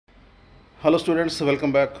Hello students,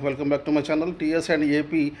 welcome back to my channel. TS and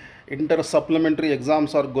AP inter supplementary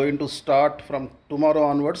exams are going to start from tomorrow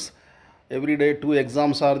onwards. Every day two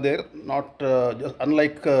exams are there, not just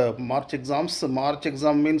unlike March exams. March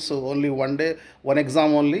exam means only one day one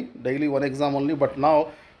exam only, daily one exam only, but now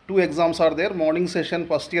two exams are there. Morning session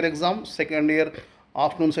first year exam, second year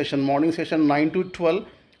afternoon session. Morning session 9 to 12,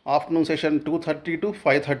 afternoon session 2:30 to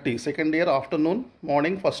 5:30. Second year afternoon,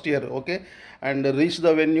 morning first year. Okay, and reach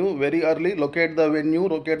the venue very early. Locate the venue,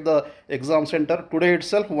 locate the exam center today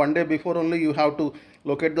itself. One day before only you have to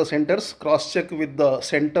locate the centers. Cross check with the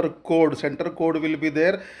center code. Center code will be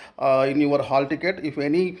there in your hall ticket. If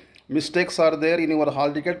any mistakes are there in your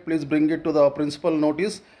hall ticket, please bring it to the principal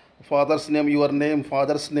notice. Father's name, your name,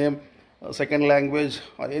 father's name, second language,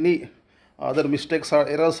 any other mistakes or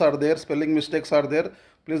errors are there, spelling mistakes are there,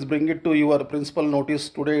 please bring it to your principal notice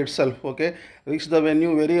today itself. Okay, reach the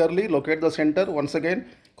venue very early, locate the center. Once again,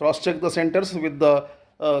 cross check the centers with the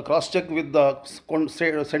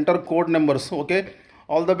center code numbers. Okay,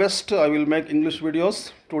 all the best. I will make English videos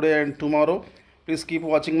today and tomorrow. Please keep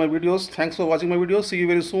watching my videos. Thanks for watching my videos. See you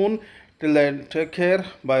very soon. Till then, take care.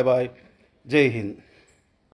 Bye bye. Jai Hind.